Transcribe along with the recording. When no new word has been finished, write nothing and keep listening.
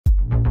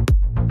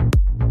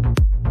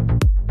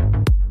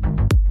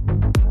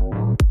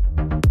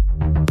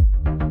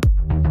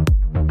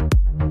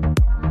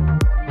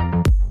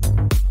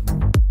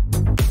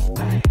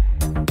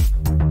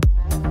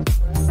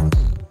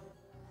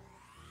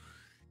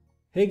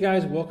Hey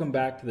guys, welcome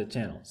back to the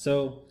channel.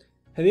 So,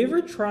 have you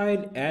ever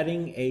tried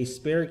adding a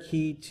spare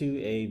key to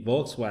a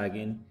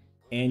Volkswagen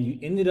and you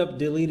ended up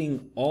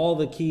deleting all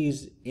the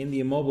keys in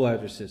the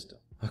immobilizer system?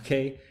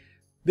 Okay,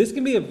 this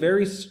can be a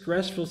very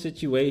stressful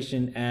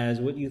situation, as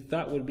what you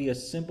thought would be a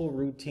simple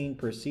routine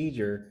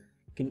procedure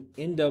can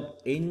end up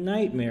a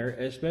nightmare,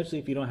 especially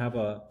if you don't have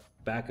a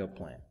backup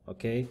plan.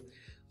 Okay,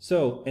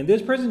 so in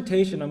this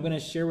presentation, I'm going to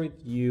share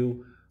with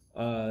you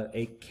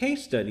a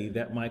case study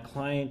that my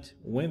client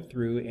went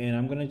through, and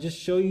I'm going to just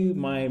show you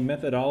my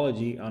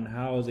methodology on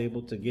how I was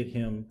able to get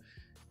him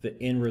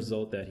the end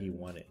result that he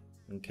wanted.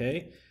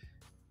 Okay,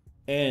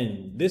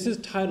 and this is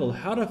titled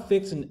How to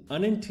Fix an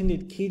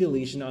Unintended Key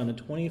Deletion on a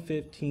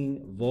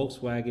 2015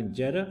 Volkswagen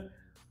Jetta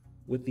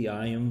with the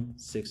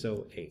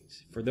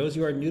IM608. For those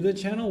who are new to the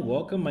channel,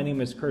 welcome. My name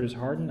is Curtis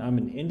Harden. I'm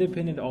an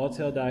independent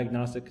Autel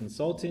diagnostic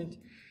consultant.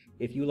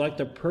 If you like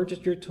to purchase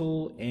your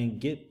tool and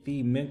get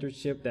the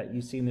mentorship that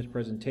you see in this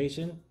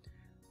presentation,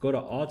 go to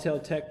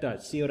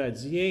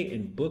auteltech.co.za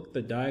and book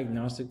the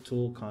diagnostic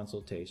tool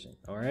consultation.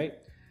 All right.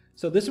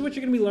 So this is what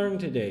you're going to be learning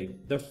today.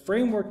 The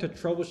framework to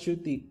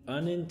troubleshoot the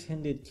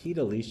unintended key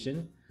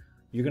deletion.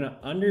 You're going to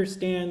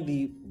understand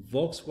the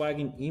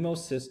Volkswagen EMO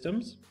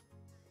systems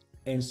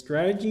and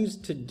strategies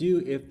to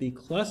do if the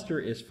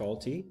cluster is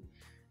faulty,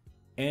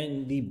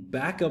 and the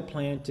backup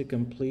plan to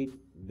complete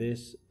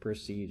this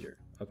procedure.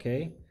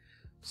 Okay.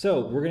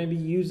 So we're going to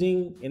be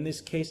using, in this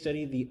case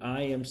study, the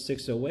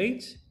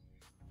IM608,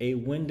 a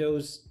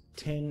Windows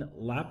 10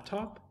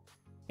 laptop,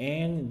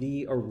 and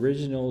the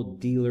original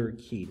dealer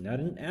key,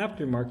 not an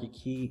aftermarket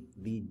key,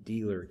 the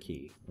dealer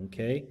key.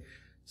 Okay,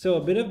 so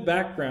a bit of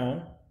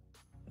background.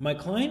 My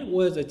client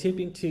was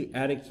attempting to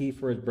add a key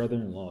for his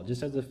brother-in-law,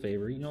 just as a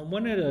favor,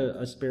 wanted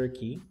a spare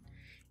key.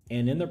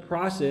 And in the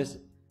process,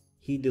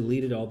 he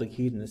deleted all the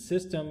keys in the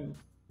system.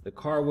 The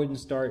car wouldn't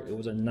start. It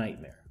was a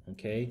nightmare.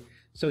 Okay,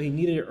 so he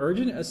needed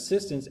urgent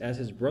assistance as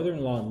his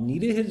brother-in-law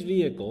needed his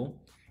vehicle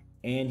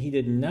and he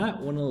did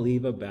not want to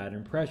leave a bad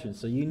impression.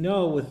 So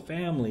with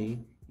family,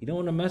 you don't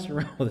want to mess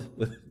around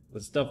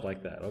with stuff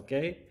like that.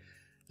 Okay,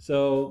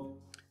 so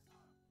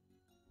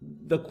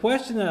the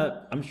question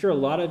that I'm sure a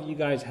lot of you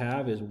guys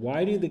have is,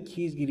 why do the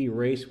keys get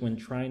erased when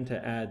trying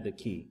to add the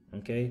key?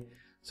 Okay,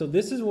 so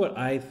this is what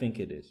I think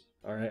it is.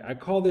 All right, I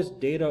call this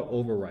data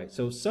overwrite.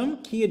 So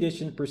some key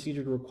addition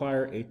procedures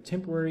require a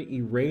temporary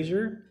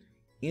erasure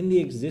in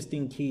the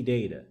existing key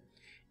data,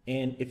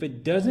 and if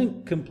it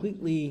doesn't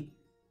completely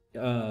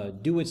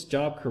do its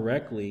job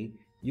correctly,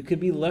 you could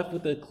be left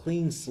with a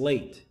clean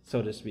slate,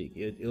 so to speak.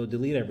 It'll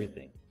delete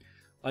everything.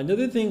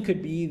 Another thing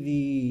could be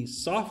the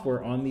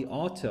software on the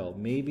Autel.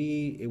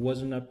 Maybe it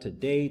wasn't up to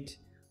date,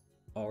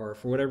 or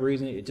for whatever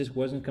reason it just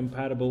wasn't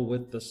compatible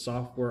with the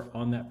software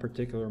on that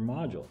particular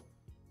module.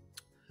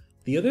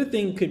 The other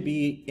thing could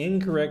be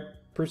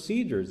incorrect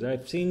procedures.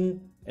 I've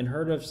seen and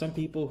heard of some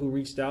people who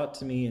reached out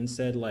to me and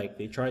said, like,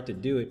 they tried to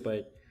do it,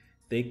 but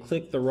they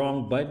clicked the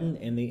wrong button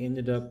and they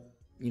ended up,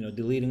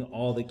 deleting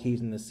all the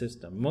keys in the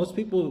system. Most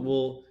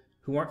people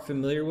who aren't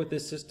familiar with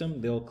this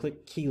system, they'll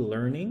click key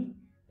learning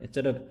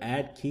instead of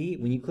add key.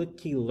 When you click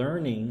key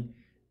learning,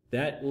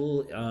 that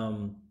will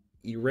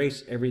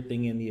erase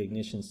everything in the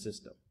ignition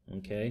system.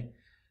 Okay,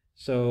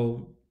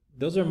 so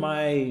those are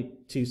my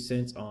 2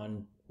 cents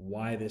on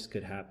why this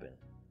could happen.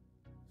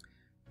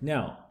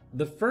 Now,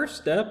 the first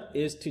step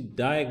is to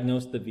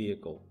diagnose the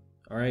vehicle.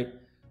 All right,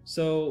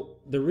 so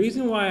the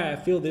reason why I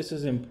feel this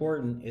is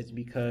important is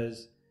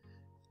because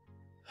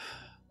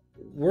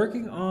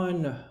working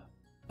on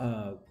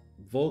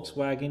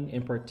Volkswagen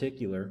in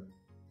particular,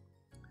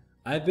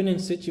 I've been in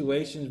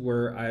situations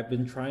where I've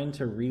been trying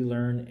to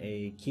relearn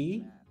a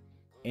key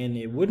and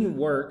it wouldn't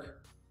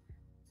work,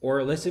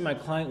 or let's say my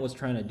client was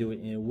trying to do it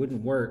and it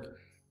wouldn't work,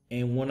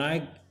 and when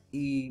I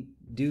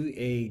do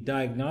a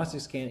diagnostic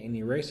scan and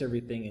erase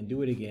everything and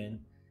do it again,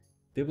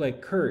 they're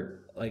like,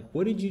 Kurt, like,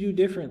 what did you do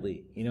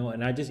differently?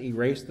 And I just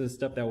erased the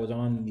stuff that was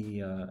on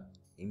the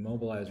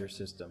immobilizer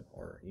system,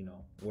 or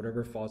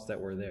whatever faults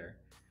that were there.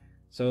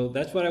 So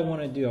that's what I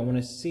want to do. I want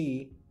to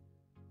see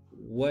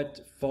what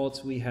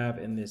faults we have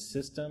in this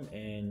system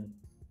and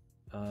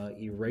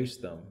erase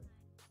them.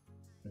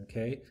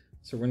 Okay,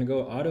 so we're gonna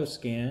go auto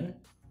scan,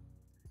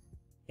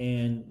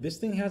 and this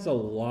thing has a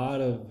lot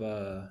of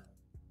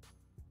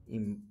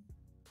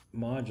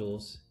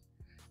modules.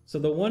 So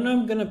the one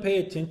I'm going to pay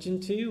attention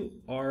to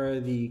are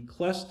the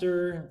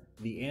cluster,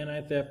 the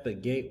anti-theft, the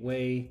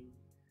gateway,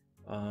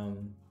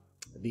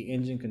 the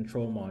engine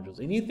control modules.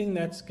 Anything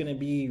that's going to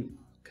be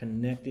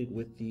connected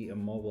with the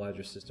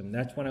immobilizer system,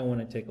 that's what I want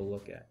to take a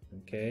look at.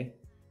 Okay,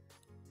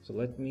 so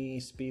let me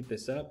speed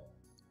this up.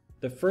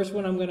 The first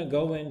one I'm going to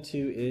go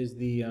into is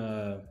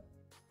the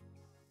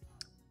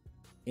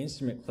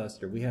instrument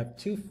cluster. We have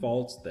 2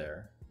 faults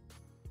there.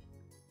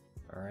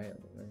 All right,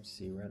 let me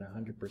see, we're at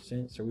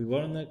 100%. So we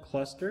went on the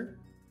cluster.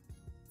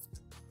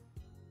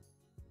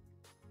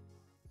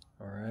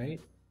 All right.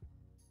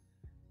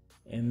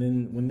 And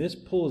then when this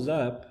pulls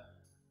up,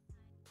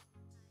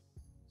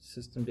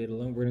 system data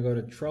alone, we're gonna go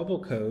to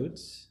trouble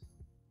codes.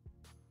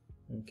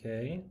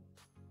 Okay.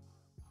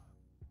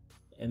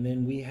 And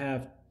then we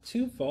have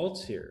two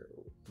faults here,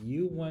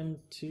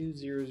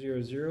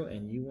 U12000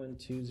 and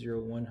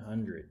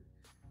U120-100.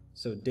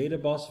 So data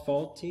bus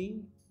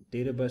faulty,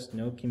 data bus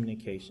no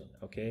communication,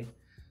 okay?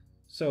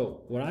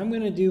 So what I'm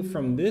going to do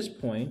from this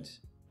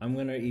point, I'm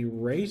going to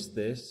erase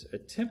this,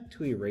 attempt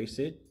to erase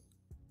it,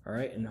 all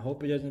right, and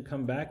hope it doesn't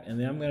come back. And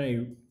then I'm going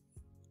to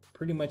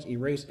pretty much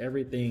erase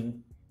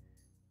everything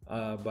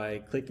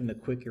by clicking the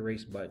quick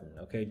erase button,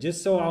 okay?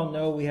 Just so I'll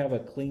know we have a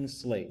clean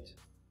slate,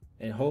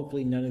 and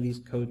hopefully none of these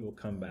codes will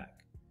come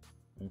back,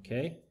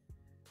 okay?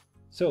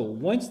 So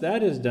once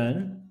that is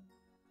done,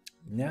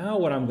 now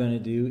what I'm going to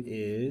do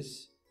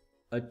is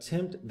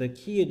attempt the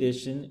key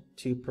addition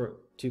to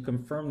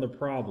confirm the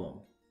problem,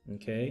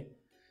 okay?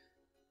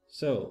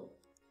 So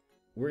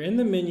we're in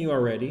the menu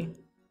already.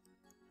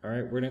 All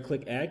right, we're going to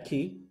click add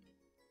key.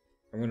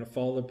 I'm going to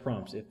follow the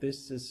prompts. If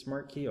this is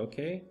smart key,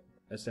 okay,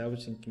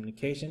 establishing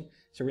communication.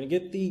 So we're going to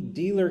get the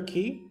dealer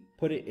key,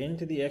 put it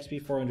into the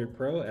XP400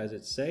 Pro as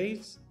it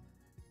says,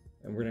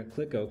 and we're going to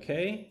click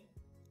OK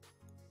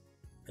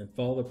and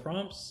follow the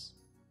prompts.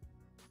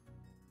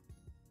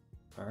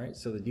 All right,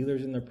 so the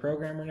dealer's in the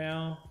programmer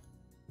now.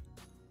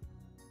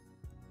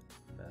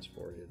 Fast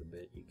forward it a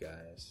bit, you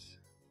guys.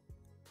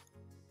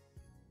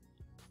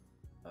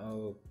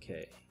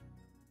 Okay.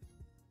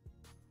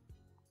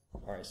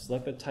 All right,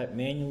 select the type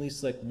manually,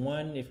 select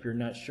 1 if you're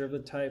not sure of the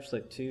type,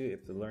 select 2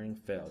 if the learning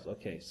fails.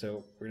 Okay,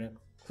 so we're going to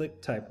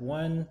click type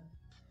 1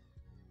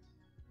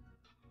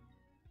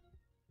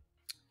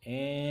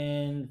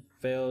 and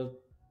fail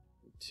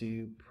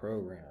to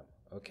program,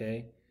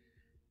 okay?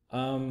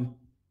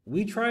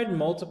 We tried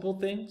multiple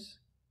things,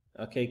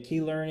 okay?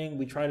 Key learning,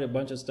 we tried a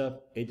bunch of stuff,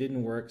 it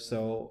didn't work,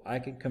 so I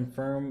can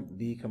confirm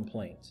the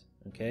complaint,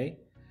 okay?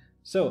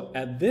 So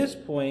at this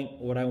point,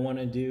 what I want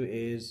to do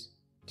is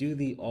do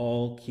the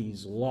all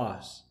keys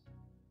loss.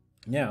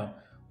 Now,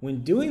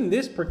 when doing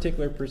this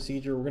particular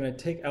procedure, we're going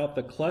to take out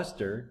the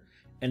cluster.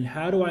 And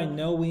how do I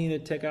know we need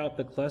to take out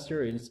the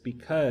cluster? It's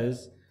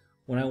because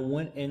when I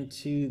went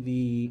into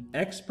the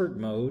expert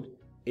mode,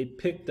 it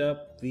picked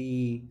up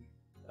the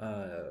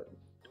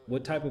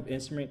what type of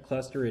instrument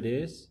cluster it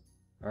is.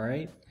 All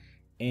right.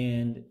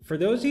 And for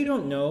those of you who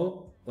don't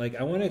know, like,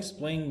 I want to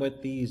explain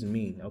what these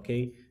mean.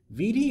 Okay.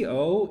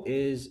 VDO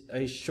is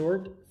a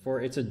short for,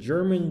 it's a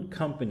German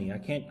company. I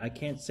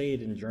can't say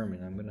it in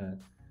German.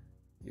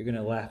 You're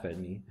gonna laugh at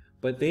me.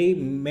 But they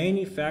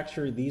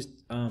manufacture these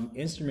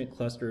instrument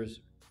clusters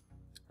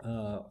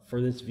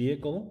for this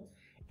vehicle.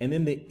 And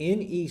then the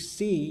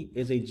NEC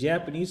is a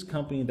Japanese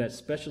company that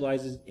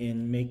specializes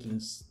in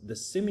making the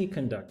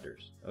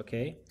semiconductors,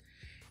 okay?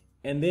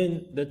 And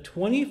then the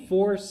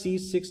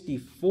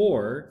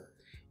 24C64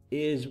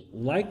 is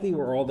likely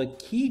where all the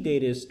key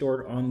data is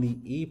stored on the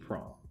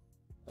EEPROM,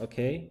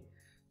 okay?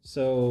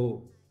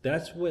 So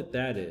that's what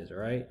that is, all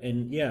right?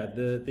 And yeah,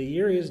 the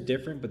year is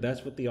different, but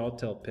that's what the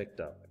Autel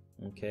picked up,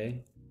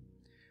 okay?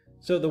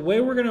 So the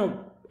way we're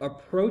gonna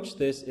approach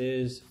this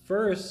is,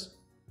 first,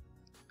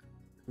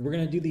 we're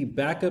gonna do the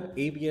backup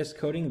ABS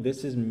coding.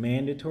 This is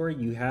mandatory.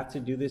 You have to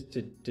do this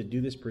to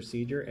do this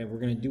procedure, and we're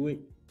gonna do it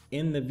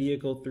in the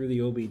vehicle through the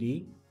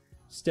OBD.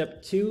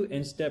 Step 2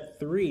 and step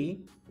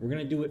 3, we're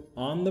gonna do it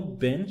on the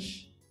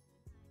bench.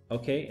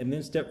 Okay, and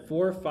then step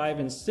 4, 5,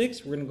 and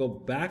 6, we're gonna go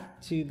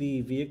back to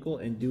the vehicle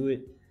and do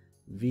it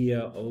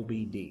via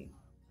OBD.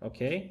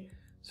 Okay,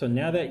 so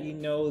now that you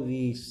know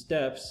the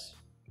steps,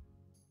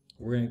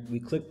 we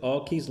click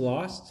all keys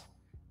lost,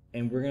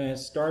 and we're gonna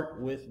start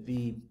with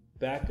the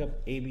backup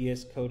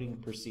ABS coding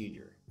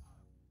procedure.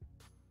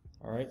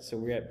 All right, so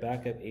we're at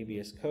backup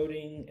ABS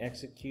coding,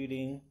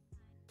 executing.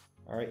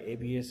 All right,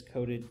 ABS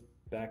coded,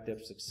 backed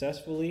up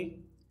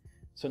successfully.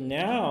 So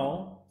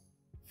now,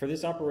 for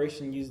this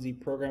operation, use the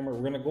programmer.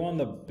 We're going to go on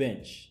the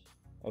bench,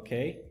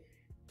 okay?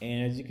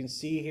 And as you can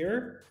see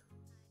here,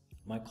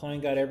 my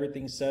client got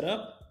everything set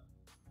up,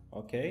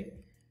 okay?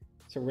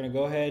 So we're going to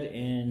go ahead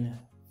and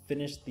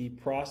finish the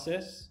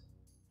process,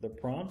 the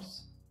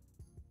prompts.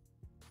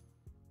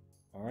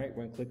 All right,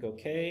 we're going to click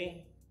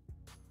OK.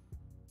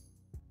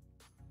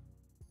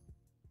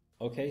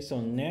 Okay, so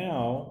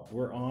now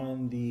we're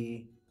on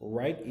the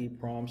right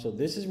EEPROM. So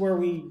this is where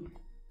we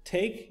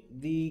take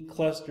the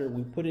cluster,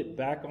 we put it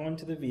back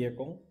onto the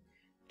vehicle,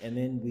 and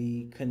then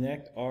we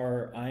connect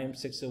our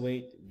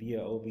IM608 via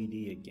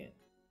OBD again,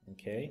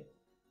 okay?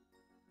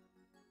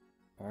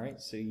 All right,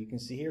 so you can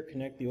see here,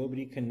 connect the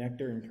OBD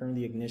connector and turn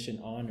the ignition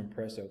on and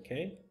press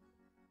OK.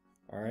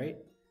 All right,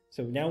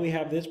 so now we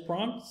have this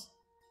prompt.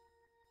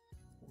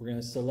 We're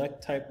gonna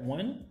select type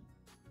 1.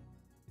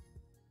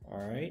 All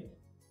right,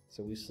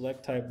 so we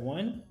select type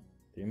 1,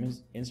 the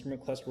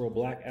instrument cluster will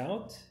black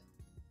out.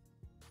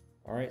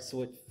 All right,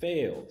 so it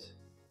failed.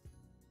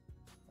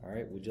 All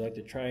right, would you like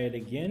to try it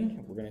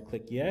again? We're gonna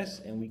click yes,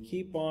 and we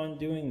keep on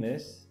doing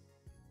this.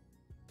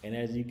 And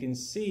as you can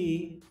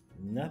see,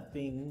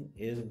 nothing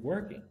is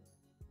working.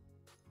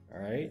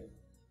 All right,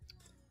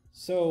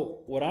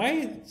 so what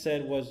I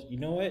said was, you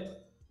know what?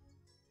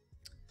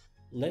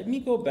 Let me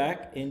go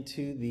back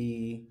into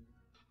the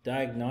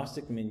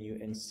diagnostic menu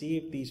and see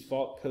if these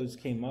fault codes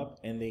came up,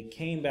 and they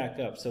came back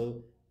up.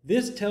 So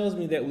this tells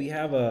me that we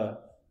have a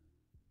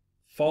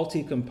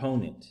faulty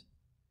component.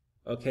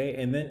 Okay,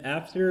 and then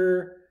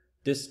after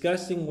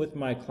discussing with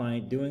my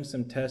client, doing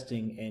some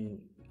testing, and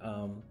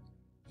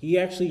he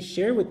actually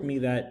shared with me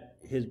that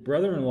his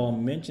brother-in-law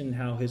mentioned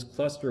how his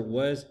cluster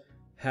was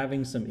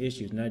having some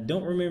issues. And I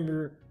don't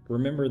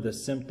remember the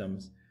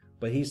symptoms,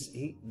 but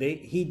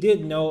he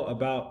did know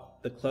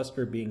about the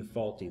cluster being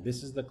faulty.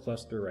 This is the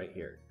cluster right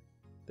here,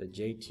 the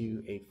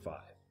J285.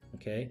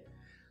 Okay,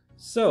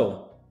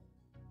 so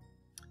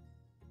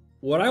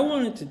what I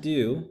wanted to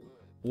do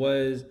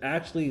was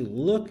actually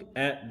look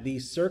at the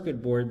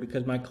circuit board,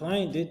 because my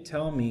client did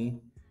tell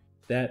me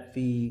that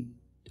the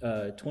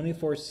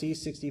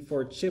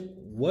 24C64 chip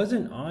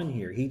wasn't on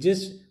here.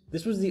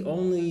 This was the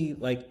only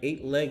like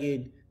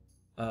 8-legged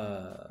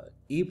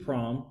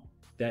EEPROM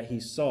that he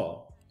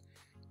saw.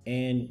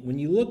 And when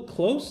you look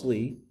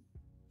closely,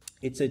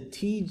 it's a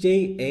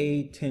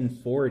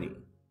TJA1040.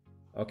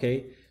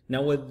 Okay,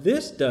 now what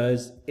this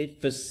does, it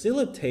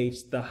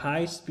facilitates the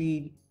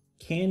high-speed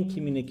CAN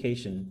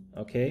communication,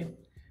 okay,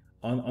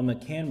 on the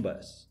CAN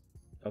bus,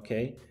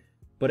 okay,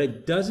 but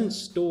it doesn't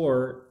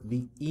store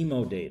the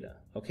EMO data.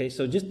 Okay,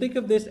 so just think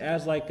of this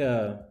as like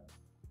a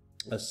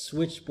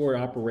switchboard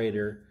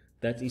operator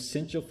that's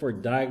essential for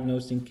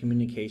diagnosing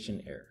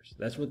communication errors.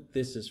 That's what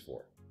this is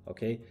for.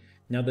 Okay,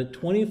 now the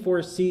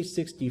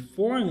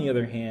 24C64 on the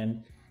other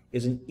hand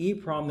is an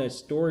EEPROM that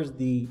stores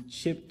the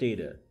chip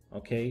data,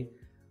 okay,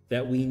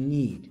 that we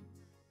need.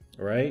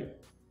 All right,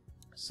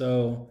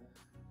 so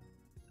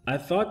I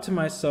thought to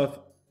myself,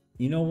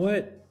 you know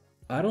what?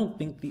 I don't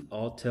think the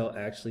Autel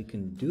actually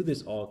can do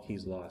this all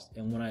keys lost.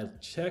 And when I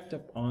checked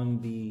up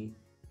on the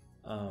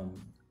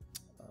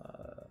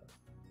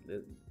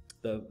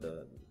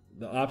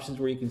options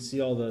where you can see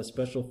all the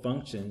special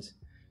functions,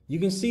 you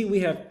can see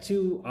we have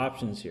two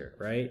options here,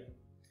 right?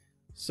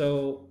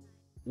 So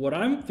what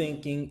I'm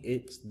thinking,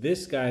 it's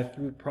this guy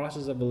through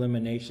process of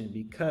elimination,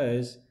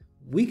 because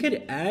we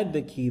could add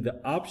the key. The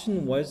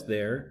option was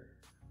there,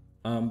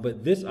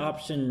 but this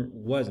option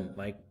wasn't.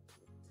 Like,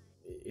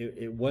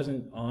 it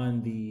wasn't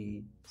on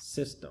the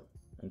system,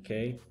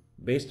 okay?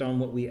 Based on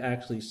what we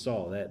actually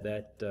saw,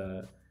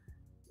 the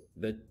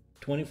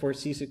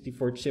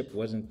 24C64 chip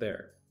wasn't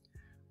there.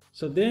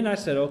 So then I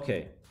said,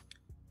 okay,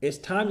 it's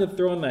time to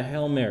throw in the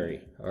Hail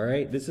Mary, all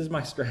right? This is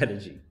my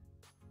strategy.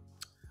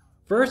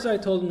 First, I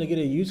told him to get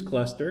a used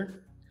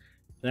cluster,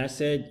 and I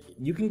said,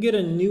 you can get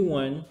a new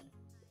one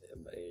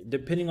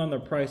depending on the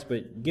price,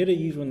 but get a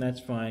used one, that's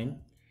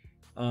fine.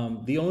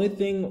 The only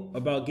thing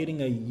about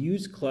getting a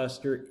used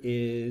cluster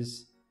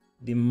is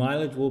the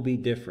mileage will be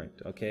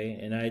different, okay?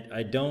 And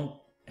I don't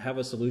have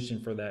a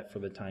solution for that for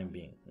the time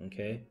being,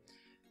 okay?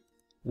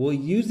 We'll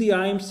use the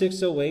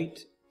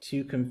IM608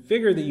 to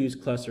configure the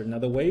used cluster. Now,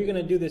 the way you're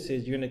gonna do this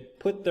is you're gonna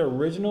put the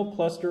original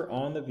cluster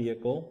on the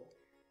vehicle,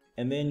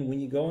 and then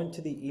when you go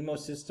into the EMO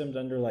systems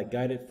under like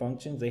guided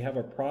functions, they have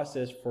a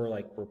process for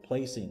like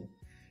replacing,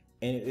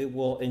 and it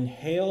will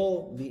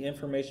inhale the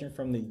information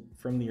from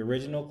the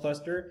original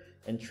cluster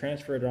and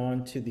transfer it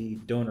on to the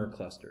donor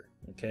cluster,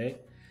 okay?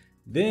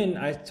 Then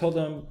I told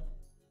him,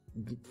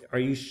 are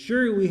you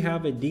sure we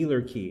have a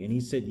dealer key? And he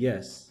said,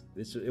 yes,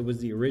 it was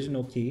the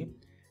original key.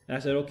 And I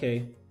said,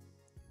 okay,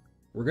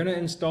 we're gonna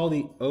install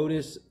the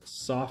ODIS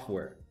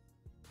software,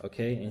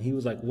 okay? And he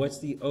was like, what's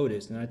the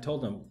ODIS? And I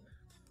told him,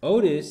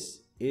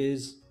 ODIS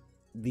is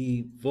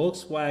the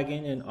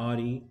Volkswagen and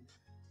Audi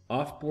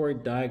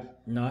off-board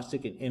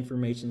diagnostic and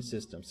information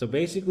system. So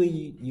basically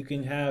you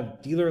can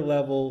have dealer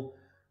level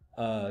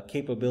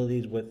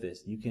capabilities with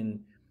this.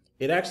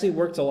 It actually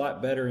works a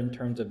lot better in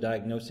terms of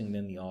diagnosing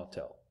than the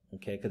Autel,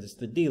 okay, because it's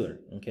the dealer,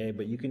 okay,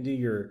 but you can do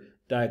your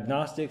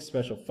diagnostics,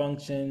 special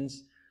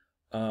functions,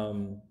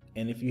 and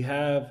if you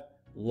have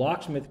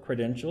locksmith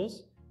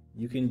credentials,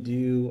 you can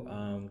do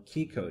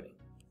key coding,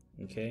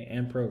 okay,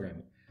 and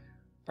programming.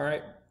 All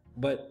right,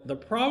 but the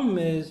problem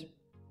is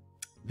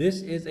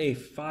this is a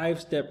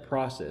 5-step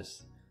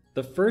process.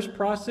 The first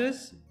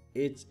process,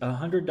 it's a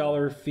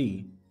 $100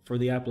 fee for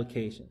the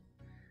application.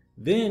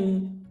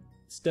 Then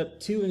step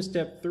 2 and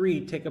step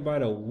 3 take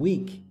about a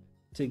week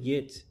to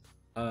get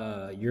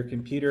your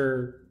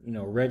computer,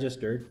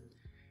 registered.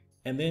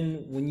 And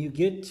then when you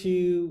get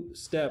to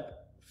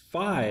step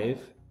 5,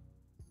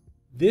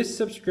 this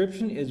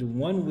subscription is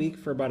 1 week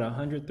for about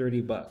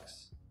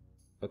 $130.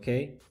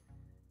 Okay.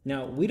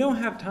 Now we don't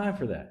have time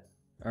for that.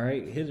 All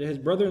right. His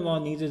brother-in-law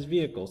needs his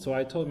vehicle. So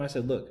I told him, I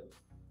said, look,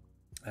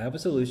 I have a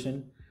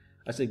solution.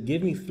 I said,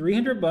 give me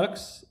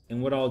 $300,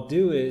 and what I'll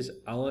do is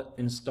I'll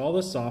install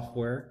the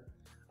software.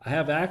 I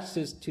have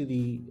access to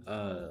the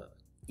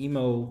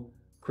EMO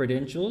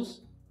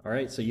credentials. All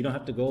right. So you don't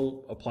have to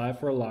go apply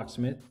for a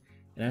locksmith.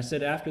 And I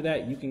said, after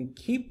that, you can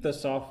keep the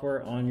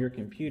software on your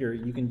computer.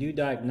 You can do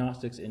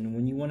diagnostics. And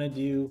when you want to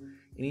do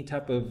any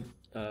type of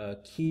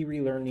key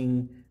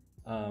relearning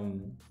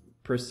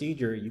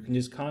procedure, you can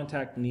just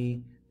contact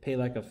me, pay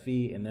like a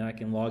fee, and then I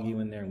can log you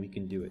in there and we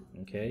can do it.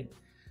 Okay.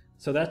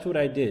 So that's what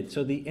I did.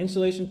 So the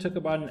installation took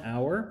about an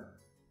hour.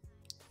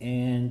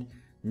 And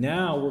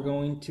now we're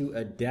going to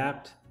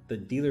adapt the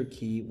dealer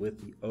key with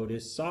the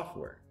ODIS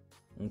software.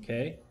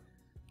 Okay,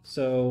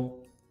 so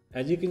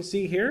as you can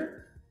see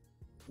here,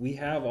 we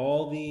have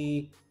all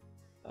the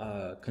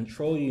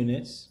control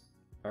units.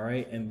 All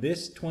right, and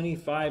this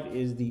 25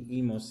 is the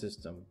EMO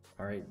system.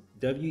 All right,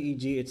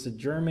 WEG, it's a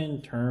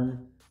German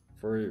term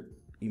for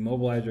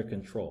immobilizer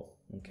control.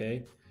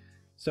 Okay,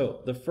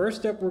 so the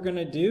first step we're going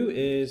to do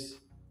is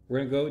we're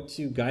going to go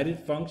to guided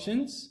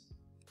functions,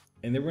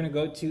 and then we're going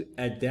to go to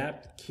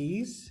adapt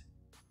keys.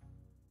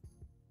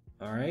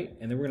 All right,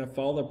 and then we're going to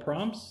follow the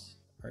prompts.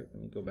 All right,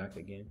 let me go back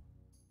again.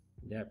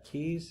 Adapt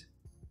keys.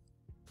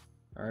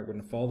 All right, we're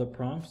going to follow the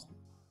prompts.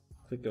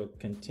 Click go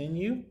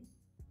continue.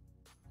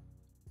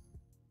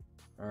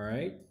 All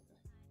right,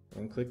 we're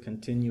going to click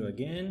continue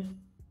again.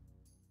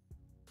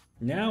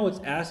 Now it's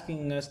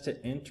asking us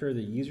to enter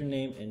the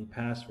username and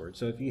password.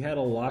 So if you had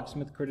a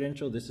locksmith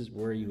credential, this is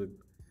where you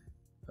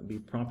would be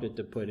prompted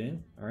to put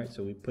in. All right,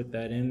 so we put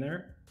that in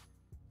there.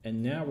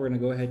 And now we're going to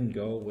go ahead and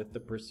go with the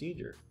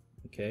procedure.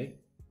 Okay.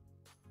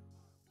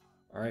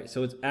 All right,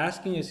 so it's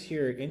asking us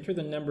here, enter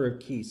the number of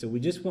keys. So we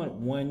just want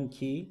one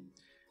key.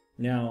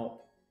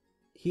 Now,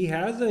 he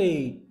has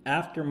a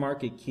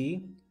aftermarket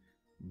key,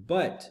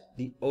 but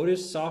the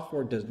ODIS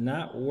software does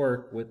not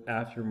work with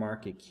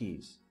aftermarket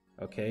keys.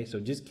 Okay, so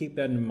just keep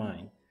that in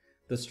mind.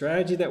 The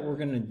strategy that we're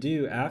going to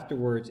do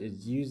afterwards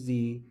is use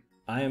the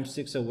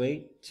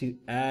IM608 to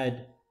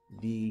add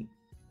the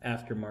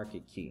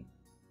aftermarket key.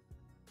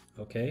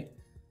 Okay,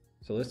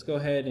 so let's go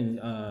ahead and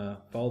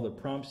follow the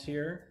prompts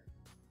here.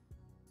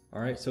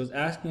 All right, so it's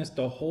asking us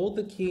to hold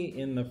the key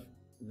in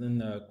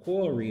the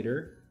coil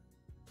reader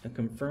and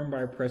confirm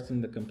by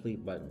pressing the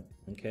complete button.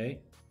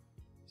 Okay,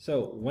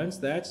 so once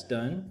that's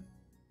done,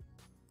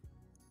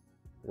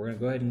 we're going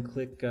to go ahead and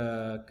click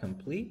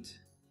complete.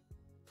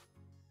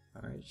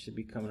 All right, it should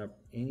be coming up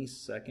any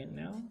second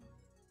now.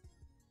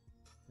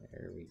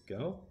 There we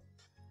go.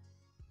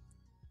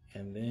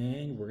 And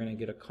then we're going to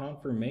get a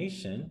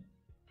confirmation.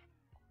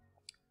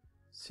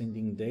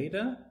 Sending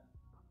data.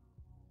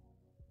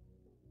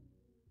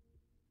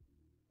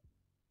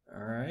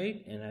 All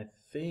right, and I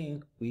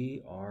think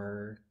we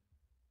are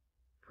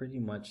pretty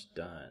much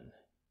done.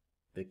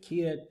 The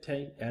key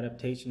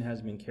adaptation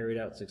has been carried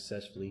out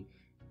successfully.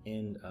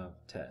 End of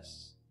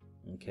tests.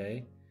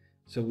 Okay,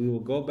 so we will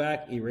go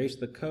back, erase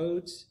the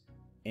codes,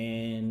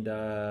 and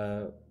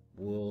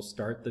we'll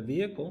start the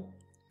vehicle.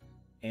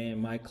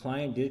 And my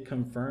client did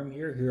confirm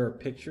here. Here are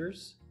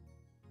pictures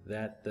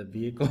that the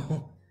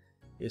vehicle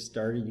is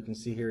started. You can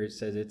see here it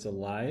says it's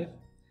alive.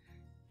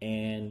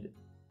 And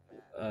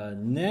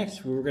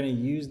next we're going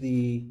to use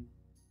the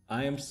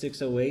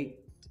IM608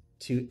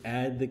 to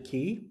add the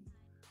key.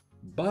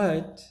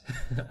 But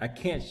I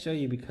can't show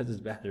you because his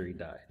battery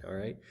died, all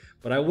right?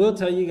 But I will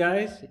tell you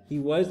guys, he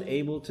was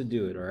able to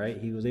do it, all right?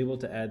 He was able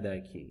to add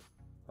that key,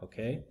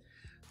 okay?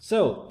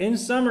 So, in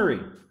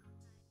summary,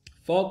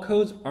 fault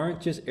codes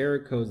aren't just error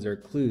codes, they're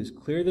clues.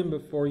 Clear them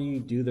before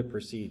you do the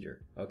procedure,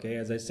 okay?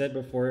 As I said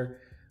before,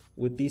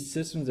 with these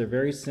systems, they're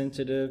very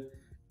sensitive.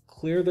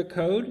 Clear the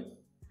code,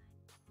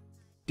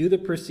 do the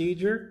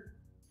procedure,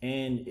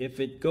 and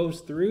if it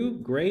goes through,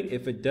 great.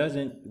 If it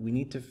doesn't, we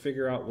need to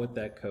figure out what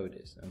that code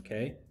is,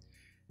 okay?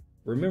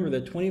 Remember,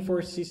 the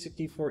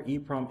 24C64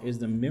 EEPROM is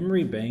the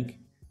memory bank.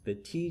 The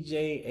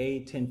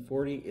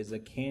TJA1040 is a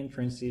CAN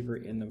transceiver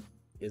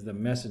is the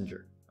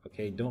messenger,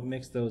 okay? Don't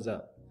mix those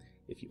up.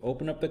 If you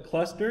open up the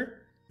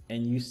cluster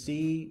and you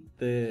see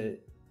the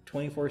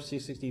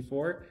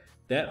 24C64,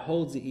 that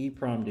holds the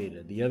EEPROM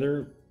data. The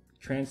other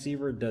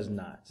transceiver does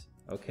not,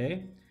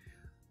 okay?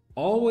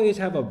 Always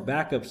have a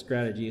backup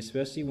strategy,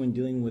 especially when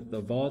dealing with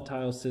the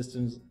volatile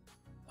systems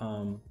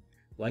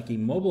like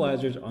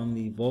immobilizers on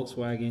the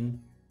Volkswagen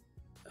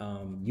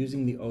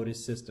using the ODIS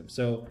system.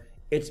 So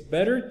it's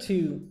better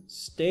to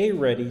stay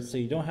ready so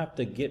you don't have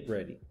to get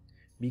ready,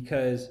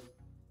 because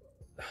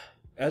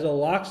as a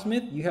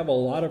locksmith, you have a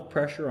lot of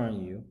pressure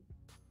on you,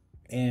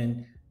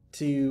 and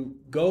to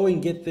go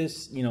and get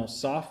this,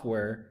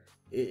 software,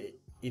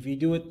 if you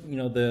do it,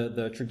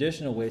 the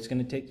traditional way, it's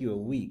going to take you a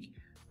week.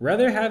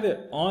 Rather have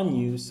it on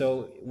you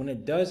so when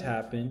it does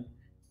happen,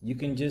 you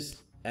can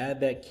just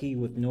add that key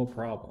with no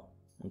problem.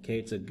 Okay,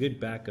 it's a good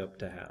backup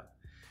to have.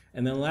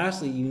 And then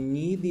lastly, you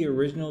need the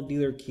original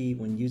dealer key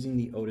when using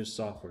the ODIS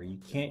software. You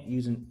can't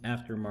use an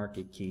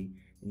aftermarket key.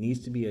 It needs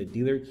to be a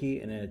dealer key,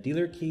 and a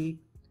dealer key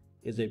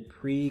is a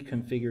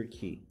pre-configured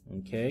key.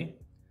 Okay,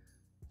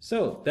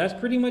 so that's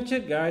pretty much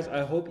it, guys.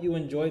 I hope you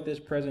enjoyed this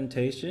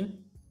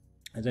presentation.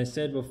 As I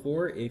said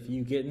before, if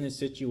you get in this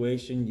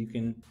situation, you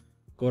can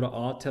go to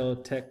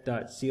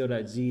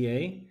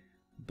auteltech.co.za,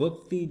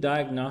 book the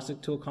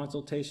diagnostic tool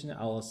consultation.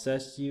 I'll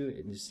assess you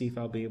and see if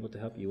I'll be able to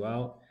help you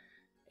out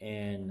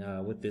and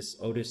with this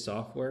ODIS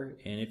software.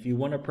 And if you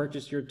want to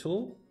purchase your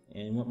tool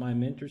and want my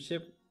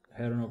mentorship,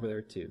 head on over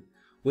there too.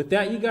 With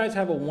that, you guys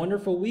have a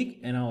wonderful week,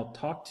 and I'll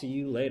talk to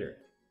you later.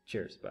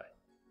 Cheers. Bye.